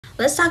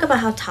Let's talk about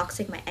how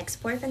toxic my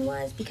ex-boyfriend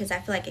was because I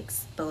feel like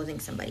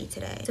exposing somebody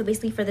today. So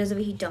basically, for those of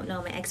you who don't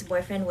know, my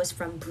ex-boyfriend was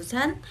from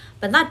Busan,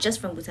 but not just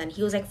from Busan.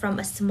 He was like from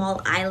a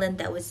small island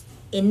that was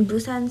in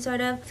Busan,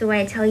 sort of. So when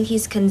I tell you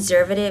he's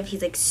conservative,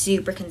 he's like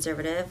super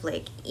conservative,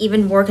 like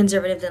even more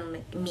conservative than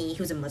like me,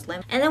 who's a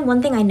Muslim. And then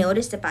one thing I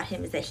noticed about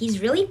him is that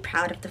he's really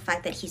proud of the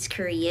fact that he's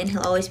Korean.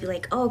 He'll always be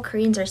like, oh,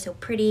 Koreans are so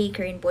pretty,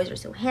 Korean boys are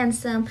so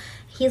handsome.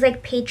 He's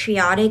like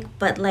patriotic,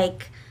 but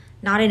like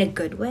not in a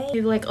good way.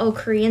 He'd be like, oh,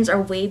 Koreans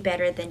are way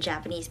better than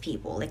Japanese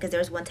people. Like, because there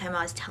was one time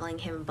I was telling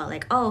him about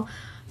like, oh,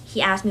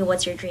 he asked me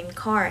what's your dream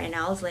car, and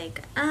I was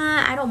like,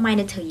 I don't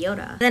mind a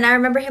Toyota. Then I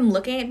remember him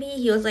looking at me,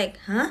 he was like,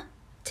 huh?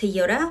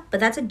 Toyota?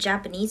 But that's a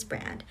Japanese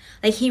brand.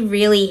 Like, he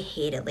really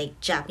hated like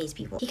Japanese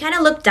people. He kind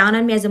of looked down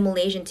on me as a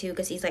Malaysian too,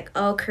 because he's like,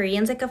 oh,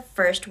 Korean's like a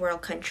first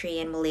world country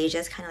and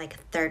Malaysia's kind of like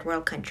a third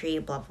world country,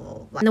 blah, blah,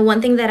 blah. And the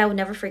one thing that I would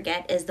never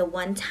forget is the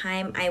one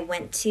time I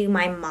went to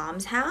my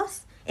mom's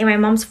house, in my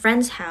mom's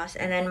friend's house,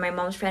 and then my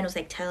mom's friend was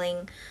like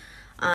telling